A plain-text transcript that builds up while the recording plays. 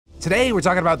Today, we're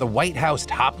talking about the White House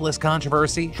topless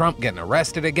controversy, Trump getting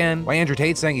arrested again, why Andrew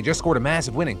Tate saying he just scored a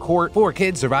massive win in court, 4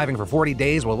 kids surviving for 40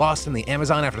 days while lost in the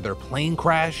Amazon after their plane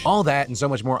crash, all that and so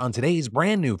much more on today's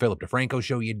brand new Philip DeFranco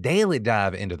show, you daily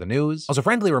dive into the news. Also,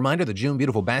 friendly reminder, the June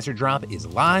Beautiful Bastard drop is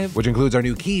live, which includes our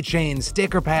new keychains,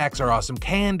 sticker packs, our awesome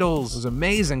candles, those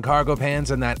amazing cargo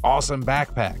pants, and that awesome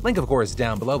backpack. Link, of course,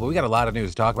 down below, but we got a lot of news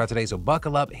to talk about today, so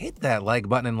buckle up, hit that like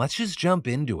button, and let's just jump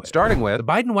into it. Starting with, the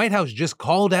Biden White House just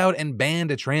called out and banned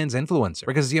a trans influencer.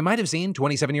 Because you might have seen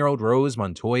 27-year-old Rose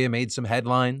Montoya made some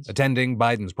headlines, attending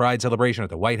Biden's Pride celebration at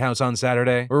the White House on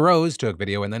Saturday, where Rose took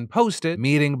video and then posted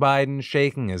meeting Biden,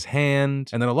 shaking his hand,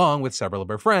 and then along with several of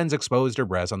her friends exposed her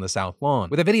breasts on the South Lawn.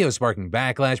 With the video sparking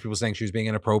backlash, people saying she was being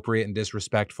inappropriate and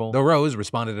disrespectful, though Rose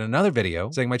responded in another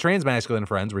video saying, "My trans masculine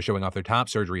friends were showing off their top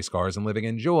surgery scars and living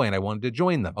in joy, and I wanted to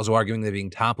join them." Also arguing that being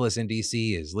topless in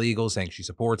DC is legal, saying she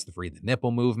supports the Free the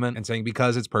Nipple movement, and saying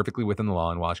because it's perfectly within the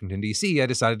law in Washington, DC, I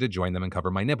decided to join them and cover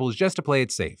my nipples just to play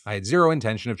it safe. I had zero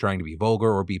intention of trying to be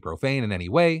vulgar or be profane in any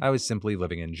way. I was simply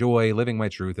living in joy, living my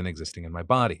truth, and existing in my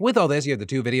body. With all this, you have the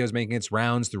 2 videos making its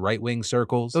rounds through right-wing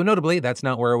circles, though notably, that's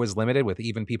not where it was limited, with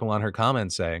even people on her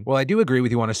comments saying, "Well, I do agree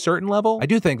with you on a certain level. I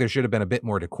do think there should have been a bit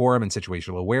more decorum and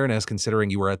situational awareness considering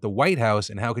you were at the White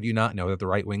House, and how could you not know that the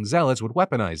right-wing zealots would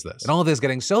weaponize this?" And all of this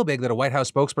getting so big that a White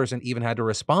House spokesperson even had to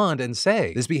respond and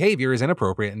say, "This behavior is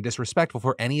inappropriate and disrespectful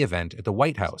for any event at the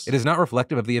White House. It is not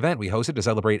reflective of the event we hosted to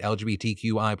celebrate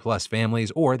LGBTQI+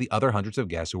 families or the other hundreds of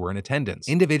guests who were in attendance.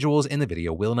 Individuals in the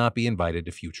video will not be invited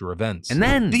to future events." And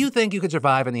then, do you think you could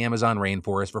survive in the Amazon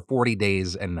rainforest for 40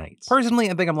 days and nights? Personally,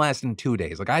 I think I'm lasting 2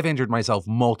 days. Like, I've injured myself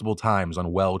multiple times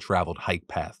on well-traveled hike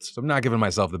paths, so I'm not giving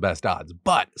myself the best odds.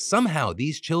 But somehow,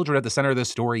 these children at the center of this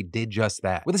story did just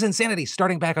that. With this insanity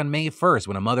starting back on May 1st,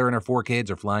 when a mother and her 4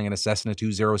 kids are flying in a Cessna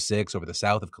 206 over the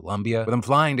south of Colombia, with them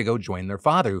flying to go join their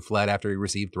father, who fled after he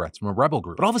received threats from a rebel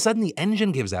group. But all of a sudden, the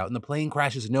engine gives out and the plane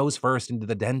crashes nose first into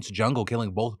the dense jungle,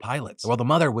 killing both pilots. While the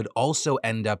mother would also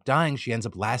end up dying, she ends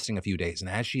up lasting a few days, and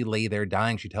as she lay there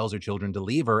dying, she tells her children to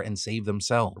leave her and save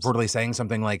themselves. Reportedly saying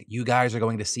something like, "You guys are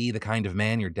going to see the kind of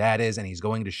man your dad is, and he's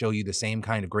going to show you the same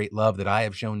kind of great love that I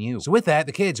have shown you." So with that,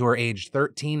 the kids, who are aged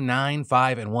 13, 9,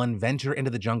 5, and 1, venture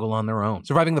into the jungle on their own,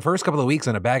 surviving the first couple of weeks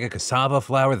on a bag of cassava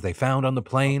flour that they found on the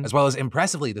plane, as well as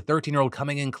impressively the 13-year-old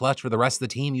coming in clutch for the rest of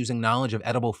the team using knowledge of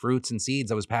edible fruits and seeds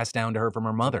that was passed down to her from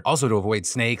her mother. Also, to avoid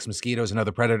snakes, mosquitoes, and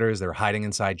other predators, they were hiding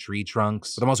inside tree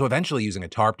trunks, with them also eventually using a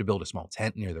tarp to build a small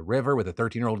tent near the river, with a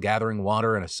 13-year-old gathering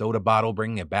water and a soda bottle,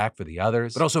 bringing it back for the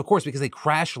others. But also, of course, because they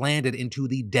crash landed into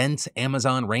the dense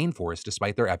Amazon rainforest,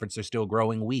 despite their efforts, they're still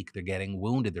growing weak, they're getting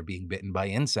wounded, they're being bitten by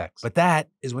insects. But that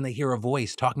is when they hear a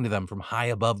voice talking to them from high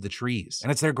above the trees.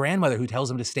 And it's their grandmother who tells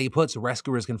them to stay put so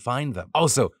rescuers can find them.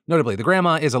 Also, notably, the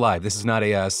grandma is alive. This is not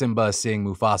a Simba seeing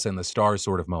Mufasa in the stars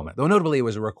sort of moment. Though notably, it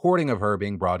was a recording of her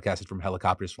being broadcasted from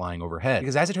helicopters flying overhead.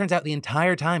 Because as it turns out, the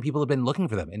entire time people have been looking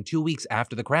for them. And 2 weeks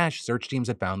after the crash, search teams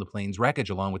had found the plane's wreckage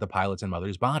along with the pilot's and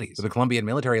mother's bodies. So the Colombian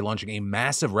military launching a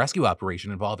massive rescue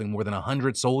operation involving more than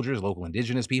 100 soldiers, local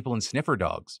indigenous people, and sniffer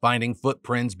dogs, finding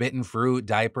footprints, bitten fruit,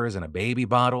 diapers, and a baby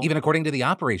bottle. Even according to the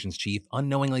operations chief,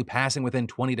 unknowingly passing within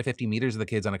 20 to 50 meters of the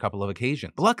kids on a couple of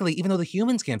occasions. But luckily, even though the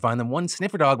humans can't find them, one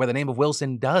sniffer dog by the name of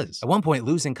Wilson does. At one point,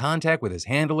 losing contact with his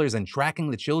handlers and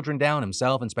tracking the children down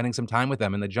himself and spending some time with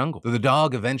them in the jungle. Though the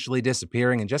dog eventually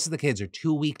disappearing, and just as the kids are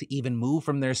too weak to even move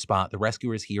from their spot, the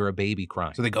rescuers hear a baby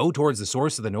crying. So they go towards the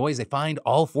source of the noise. They find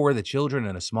all 4 of the children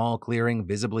in a small clearing,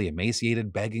 visibly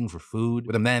emaciated, begging for food,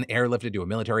 with them then airlifted to a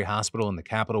military hospital in the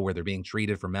capital where they're being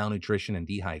treated for malnutrition and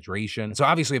dehydration. And so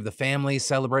obviously, of the families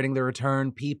celebrating their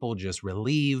return, people just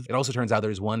relieved. It also turns out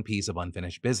there's one piece of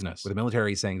unfinished business, with the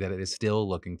military saying that it is still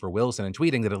looking for Wilson and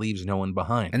tweeting that it leaves no one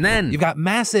behind. And then you've got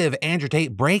massive Andrew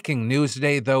Tate breaking news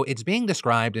today, though it's being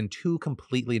described in 2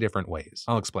 completely different ways.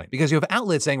 I'll explain. Because you have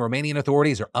outlets saying Romanian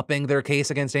authorities are upping their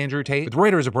case against Andrew Tate, with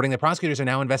Reuters reporting that prosecutors are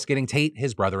now investigating Tate,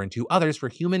 his brother, and 2 others for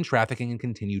human trafficking in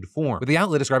continued form, with the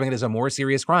outlet describing it as a more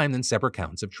serious crime than separate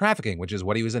counts of trafficking, which is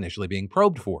what he was initially being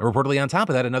probed for. And reportedly on top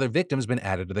of that, another victim's been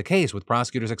added to the case, with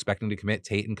prosecutors expecting to commit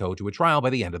Tate and co. to a trial by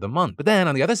the end of the month. But then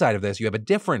on the other side of this, you have a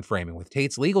different framing, with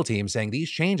Tate's legal team saying these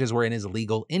changes were in his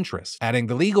legal interest, adding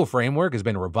the legal framework has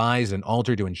been revised and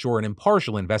altered to ensure an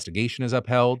impartial investigation is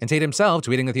upheld, and Tate himself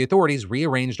tweeting that the authorities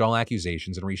rearranged all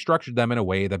accusations and restructured them in a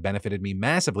way that benefited me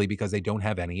massively because they don't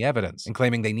have any evidence, and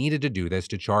claiming they needed to do this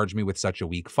to charge me with such a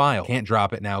weak file. Can't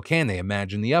drop it now, can they?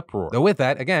 Imagine the uproar. Though with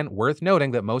that, again, worth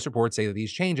noting that most reports say that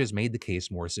these changes made the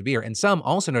case more severe, and some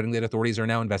also noting that authorities are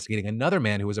now investigating another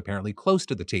man who was apparently close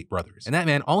to the Tate brothers, and that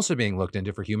man also being looked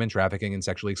into for human trafficking and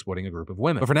sexually exploiting a group of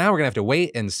women. But for now, we're gonna have to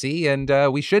wait and see, and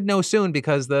we should know soon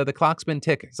because the clock's been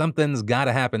ticking. Some something's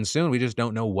gotta happen soon. We just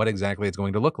don't know what exactly it's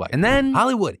going to look like. And then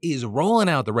Hollywood is rolling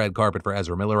out the red carpet for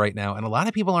Ezra Miller right now, and a lot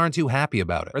of people aren't too happy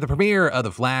about it. For the premiere of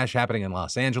The Flash happening in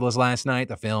Los Angeles last night,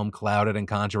 the film clouded in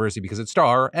controversy because its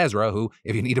star, Ezra, who,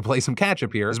 if you need to play some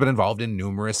catch-up here, has been involved in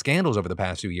numerous scandals over the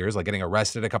past few years, like getting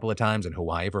arrested a couple of times in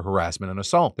Hawaii for harassment and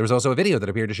assault. There was also a video that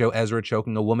appeared to show Ezra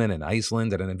choking a woman in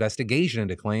Iceland, and an investigation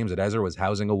into claims that Ezra was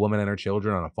housing a woman and her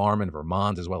children on a farm in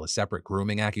Vermont, as well as separate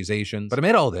grooming accusations. But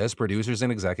amid all this, producers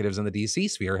and executives in the DC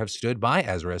sphere have stood by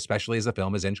Ezra, especially as the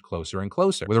film has inched closer and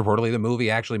closer, with reportedly the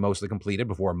movie actually mostly completed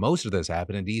before most of this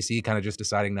happened, and DC kind of just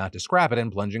deciding not to scrap it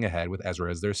and plunging ahead with Ezra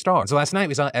as their star. And so last night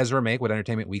we saw Ezra make what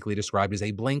Entertainment Weekly described as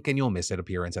a blink and you'll miss it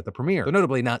appearance at the premiere, though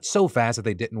notably not so fast that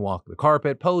they didn't walk the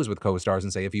carpet, pose with co-stars,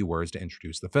 and say a few words to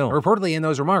introduce the film. Reportedly in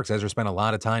those remarks, Ezra spent a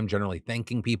lot of time generally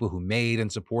thanking people who made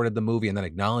and supported the movie, and then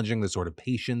acknowledging the sort of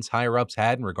patience higher-ups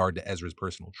had in regard to Ezra's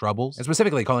personal troubles, and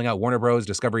specifically calling out Warner Bros.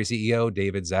 Discovery CEO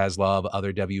David Zaslav,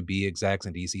 other WB execs,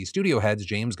 and DC studio heads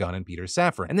James Gunn and Peter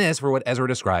Safran. And this for what Ezra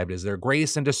described as their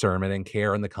grace and discernment and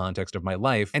care in the context of my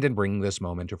life and in bringing this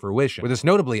moment to fruition. With this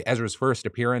notably Ezra's first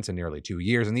appearance in nearly 2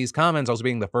 years, and these comments also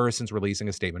being the first since releasing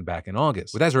a statement back in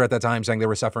August, with Ezra at that time saying they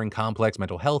were suffering complex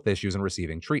mental health issues and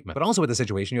receiving treatment. But also with the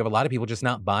situation, you have a lot of people just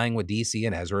not buying what DC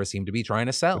and Ezra seem to be trying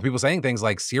to sell, with people saying things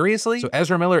like, seriously? So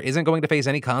Ezra Miller isn't going to face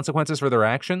any consequences for their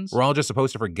actions? We're all just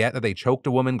supposed to forget that they choked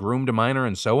a woman, groomed a minor,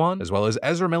 and so on? As well as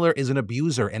Ezra Miller is an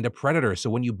abuser and a predator, so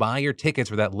when you buy your tickets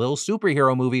for that little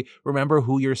superhero movie, remember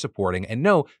who you're supporting and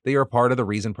know that you're a part of the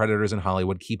reason predators in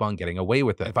Hollywood keep on getting away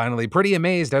with it. And finally, pretty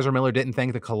amazed Ezra Miller didn't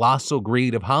thank the colossal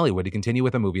greed of Hollywood to continue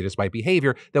with a movie despite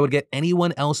behavior that would get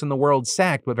anyone else in the world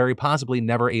sacked but very possibly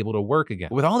never able to work again.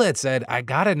 With all that said, I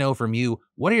gotta know from you,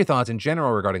 what are your thoughts in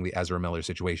general regarding the Ezra Miller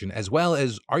situation, as well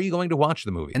as are you going to watch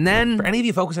the movie? And then, for any of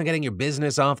you focused on getting your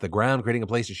business off the ground, creating a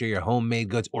place to share your homemade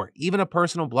goods, or even a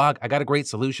personal blog, I got a great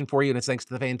solution for you, and it's thanks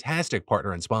to the fantastic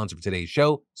partner and sponsor for today's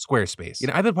show, Squarespace. You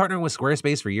know, I've been partnering with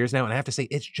Squarespace for years now, and I have to say,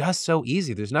 it's just so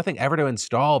easy. There's nothing ever to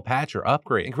install, patch, or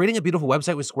upgrade. And creating a beautiful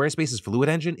website with Squarespace's Fluid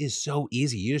Engine is so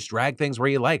easy. You just drag things where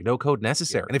you like, no code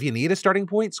necessary. And if you need a starting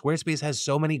point, Squarespace has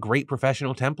so many great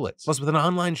professional templates. Plus, with an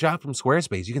online shop from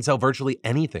Squarespace, you can sell virtually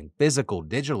anything, physical,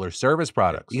 digital, or service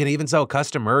products. You can even sell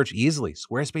custom merch easily.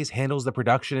 Squarespace handles the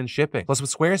production and shipping. Plus,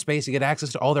 with Squarespace, you get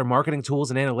access to all their marketing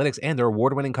tools and analytics and their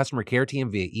award-winning customer care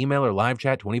team via email or live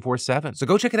chat 24/7. So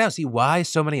go check it out, see why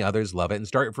so many others love it, and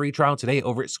start your free trial today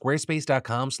over at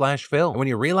squarespace.com/Phil. And when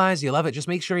you realize you love it, just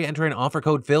make sure you enter in offer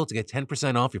code Phil to get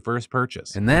 10% off your first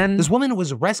purchase. And then, this woman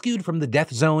was rescued from the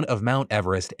death zone of Mount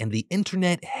Everest, and the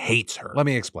internet hates her. Let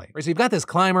me explain. So you've got this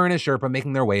climber and a Sherpa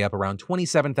making their way up around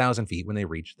 27,000 feet when they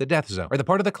reach the death zone, or the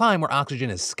part of the climb where oxygen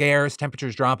is scarce,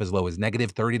 temperatures drop as low as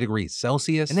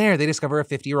 -30°C. And there, they discover a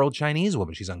 50-year-old Chinese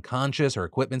woman. She's unconscious, her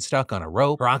equipment stuck on a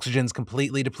rope, her oxygen's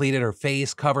completely depleted, her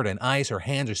face covered in ice, her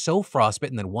hands are so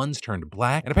frostbitten that one's turned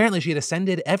black. And apparently she had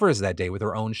ascended Everest that day with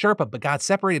her own Sherpa, but got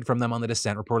separated from them on the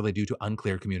descent reportedly due to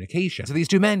unclear communication. So these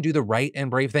two men do the right and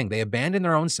brave thing. They abandon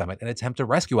their own summit and attempt a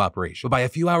rescue operation. But by a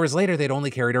few hours later, they'd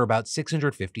only carried her about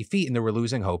 650 feet, and they were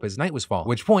losing hope as night was falling. At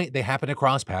which point, they happened to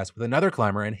cross paths with another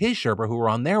climber and his Sherpa who were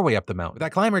on their way up the mountain. With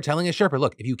that climber telling his Sherpa,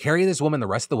 look, if you carry this woman the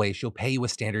rest of the way, she'll pay you a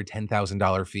standard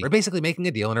 $10,000 fee. We're basically making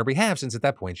a deal on her behalf, since at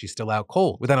that point she's still out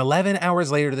cold. Within 11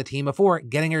 hours later to the team of 4,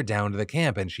 getting her down to the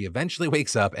camp, and she eventually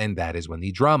wakes up, and that is when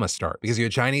the drama starts. Because you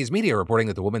had Chinese media reporting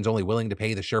that the woman's only willing to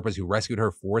pay the Sherpas who rescued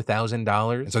her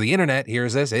 $4,000. And so the internet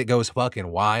hears this, it goes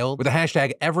fucking wild. With the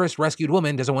hashtag Everest rescued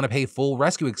woman doesn't want to pay full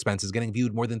rescue expenses, getting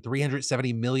viewed more than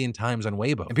 370 million times on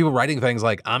Weibo. And people writing things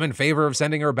like, I'm in favor of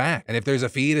sending her back, and if there's a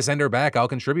fee to send her back, I'll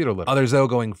contribute a little. Others though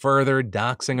going further,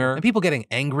 doxing her, and people getting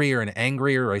angrier and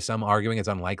angrier, or some arguing it's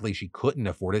unlikely she couldn't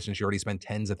afford it since she already spent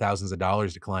tens of thousands of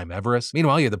dollars to climb Everest.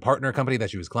 Meanwhile, you had the partner company that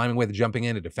she was climbing with jumping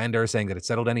in to defend her, saying that it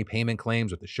settled any payment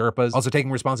claims with the Sherpas, also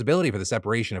taking responsibility for the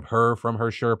separation of her from her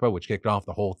Sherpa, which kicked off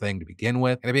the whole thing to begin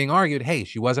with, and it being argued, hey,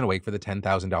 she wasn't awake for the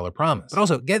 $10,000 promise. But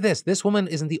also, get this woman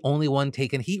isn't the only one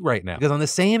taking heat right now, because on the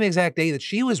same exact day that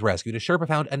she was rescued, a Sherpa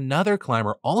found another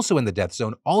climber also in the death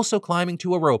zone, also climbing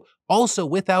to a rope, also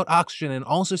without oxygen, and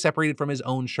also separated from his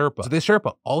own Sherpa. So this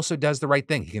Sherpa also does the right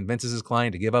thing. He convinces his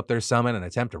client to give up their summit and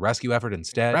attempt a rescue effort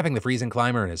instead, wrapping the freezing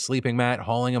climber in his sleeping mat,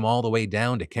 hauling him all the way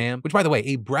down to camp, which by the way,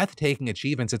 a breathtaking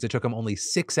achievement since it took him only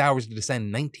 6 hours to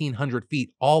descend 1,900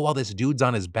 feet, all while this dude's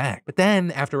on his back. But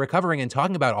then, after recovering and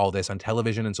talking about all this on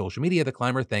television and social media, the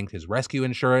climber thanked his rescue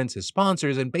insurance, his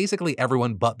sponsors, and basically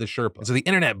everyone but the Sherpa. And so the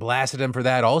internet blasted him for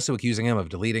that, also accusing him of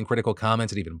deleting critical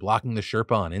comments and even blocking the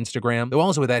Sherpa on Instagram. Though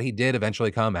also with that, he did eventually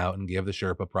come out and give the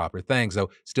Sherpa proper thanks, though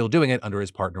still doing it under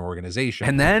his partner organization.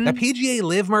 And then the PGA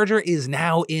Live merger is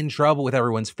now in trouble with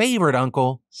everyone's favorite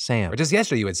uncle, Sam. Or just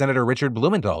yesterday, you had Senator Richard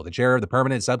Blumenthal, the chair of the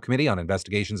Permanent Subcommittee on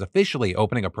Investigations, officially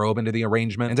opening a probe into the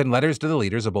arrangement. And in letters to the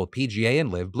leaders of both PGA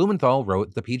and Live, Blumenthal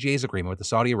wrote the PGA's agreement with the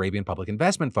Saudi Arabian Public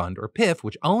Investment Fund, or PIF,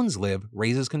 which owns Live,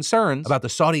 raises concerns about the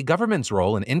Saudi government's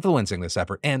role in influencing this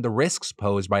effort and the risks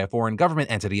posed by a foreign government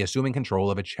entity assuming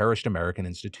control of a cherished American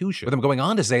institution. With them going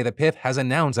on to say that PIF has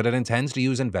announced that it intends to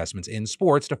use investments in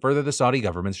sports to further the Saudi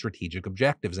government's strategic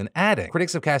objectives, and adding,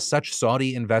 critics have cast such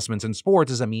Saudi investments in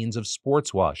sports as a means of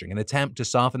sports washing, an attempt to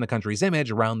soften the country's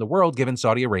image around the world given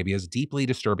Saudi Arabia's deeply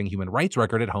disturbing human rights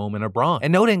record at home and abroad.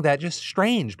 And noting that just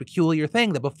strange, peculiar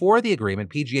thing that before the agreement,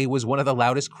 PGA was one of the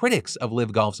loudest critics of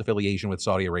Live Golf's affiliation with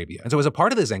Saudi Arabia. And so as a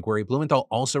part of this inquiry, Blumenthal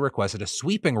also requested a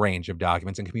sweeping range of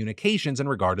documents and communications in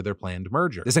regard to their planned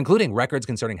merger. This including records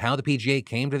concerning how the PGA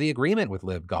came to the agreement with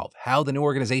Live Golf, how the new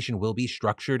organization will be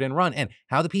structured and run, and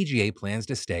how the PGA plans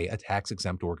to stay a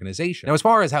tax-exempt organization. Now, as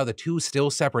far as how the two still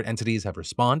separate entities have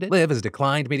responded, Live has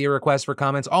declined media requests for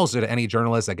comments. Also, to any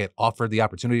journalists that get offered the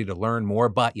opportunity to learn more,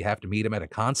 but you have to meet them at a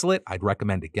consulate, I'd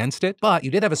recommend against it. But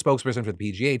you did have a spokesperson for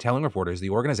the PGA telling reporters the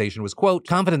organization was, quote,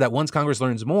 confident that once Congress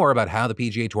learns more about how the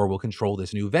PGA Tour will control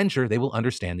this new venture, they will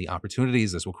understand the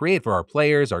opportunities this will create for our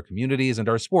players, our communities, and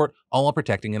our sport, all while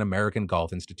protecting an American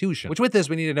golf institution. Which with this,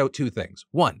 we need to note two things.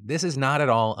 One, this is not at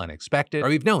all unexpected. Or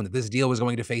we've known that this deal was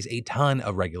going to face a ton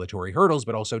of regulatory hurdles,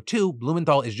 but also two,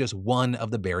 Blumenthal is just one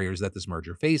of the barriers that this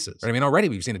merger faces. Right? I mean, already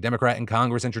we've seen a Democrat in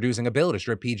Congress introducing a bill to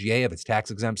strip PGA of its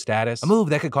tax-exempt status, a move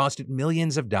that could cost it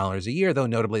millions of dollars a year, though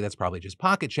notably that's probably just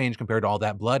pocket change compared to all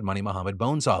that blood money Mohammed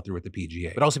Bonesaw threw at the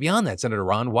PGA. But also beyond that, Senator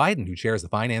Ron Wyden, who chairs the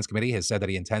Finance Committee, has said that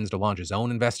he intends to launch his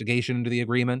own investigation into the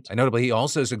agreement. And notably, he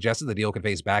also suggested the deal could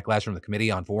face backlash from the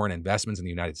Committee on Foreign Investments in the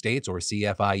United States, or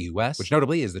CFI-US, which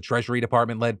notably is the Treasury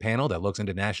Department-led panel that looks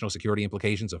into national security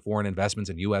implications of foreign investments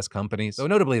in U.S. companies. Though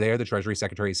notably there, the Treasury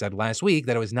Secretary said last week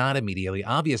that it was not immediately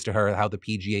obvious to her how the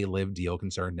PGA Live deal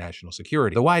concerned national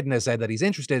security. Though Wyden has said that he's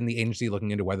interested in the agency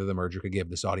looking into whether the merger could give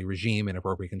the Saudi regime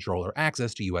inappropriate control or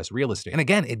access to U.S. real estate. And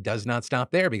again, it does not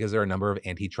stop there because there are a number of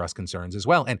antitrust concerns as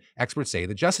well, and experts say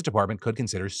the Justice Department could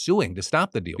consider suing to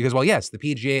stop the deal. Because while yes, the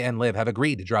PGA and Live have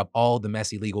agreed to drop all the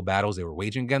messy legal battles they were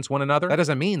waging against one another, that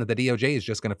doesn't mean that the DOJ is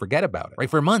just going to forget about it. Right?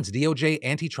 For months, DOJ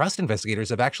antitrust investigators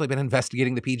have actually been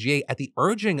investigating the PGA at the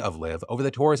urging of Live over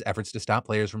the tour's efforts to stop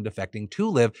players from defecting to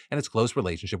Live and its close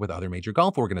relationship with other major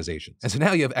golf organizations. And so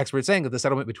now you have experts saying that the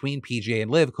settlement between PGA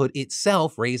and Live could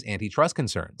itself raise antitrust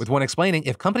concerns, with one explaining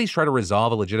if companies try to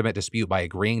resolve a legitimate dispute by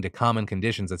agreeing to common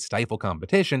conditions that stifle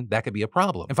competition, that could be a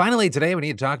problem. And finally, today we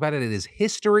need to talk about it. It is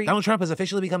history. Donald Trump has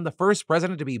officially become the first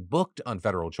president to be booked on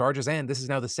federal charges, and this is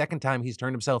now the second time he's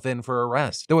turned himself in for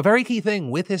arrest. Though a very key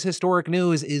thing with this historic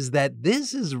news is that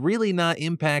this has really not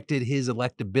impacted his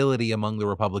electability among the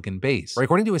Republican base. Right,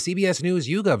 according to a CBS News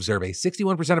YouGov survey,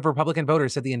 61% of Republican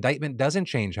voters said the indictment doesn't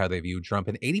change how they viewed Trump,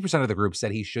 and 80% of the group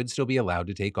said he should still be allowed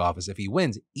to take office if he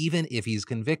wins, even if he's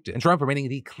convicted. And Trump remaining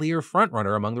the clear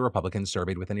frontrunner among the Republicans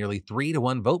surveyed with a nearly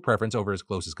 3-to-1 vote preference over his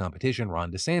closest competition,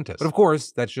 Ron DeSantis. But of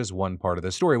course, that's just one part of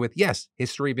the story, with, yes,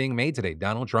 history being made today,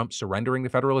 Donald Trump surrendering to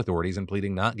federal authorities and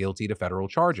pleading not guilty to federal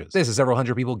charges. This is several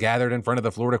hundred people gathered in front of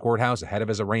the Florida courthouse ahead of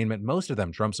his arraignment, most of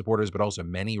them Trump supporters, but also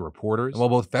many reporters. And while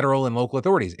both federal and local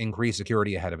authorities increased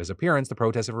security ahead of his appearance, the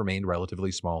protests have remained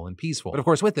relatively small and peaceful. But of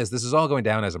course, with this is all going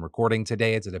down as I'm recording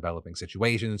today. It's a developing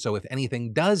situation, so if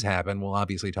anything does happen, we'll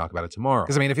obviously talk about it tomorrow.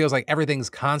 Because I mean, it feels like everything's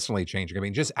constantly changing. I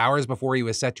mean, just hours before he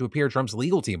was set to appear, Trump's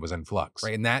legal team was in flux,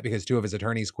 right? And that because 2 of his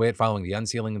attorneys quit following the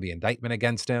unsealing of the indictment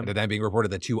against him, and then being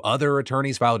reported that 2 other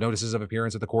attorneys filed notices of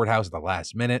appearance at the courthouse at the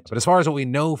last minute. But as far as what we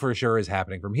know for sure is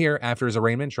happening from here, after his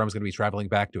arraignment, Trump's going to be traveling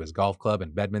back to his golf club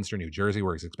in Bedminster, New Jersey,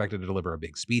 where he's expected to deliver a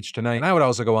big speech tonight. And I would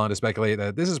also go on to speculate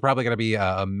that this is probably going to be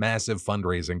a massive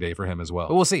fundraising day for him as well.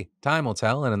 But we'll see. Time will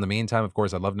tell. And in the meantime, of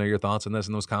course, I'd love to know your thoughts on this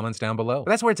in those comments down below.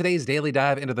 But that's where today's daily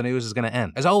dive into the news is going to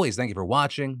end. As always, thank you for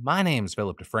watching. My name's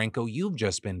Philip DeFranco. You've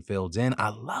just been filled in. I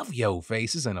love yo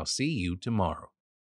faces, and I'll see you tomorrow.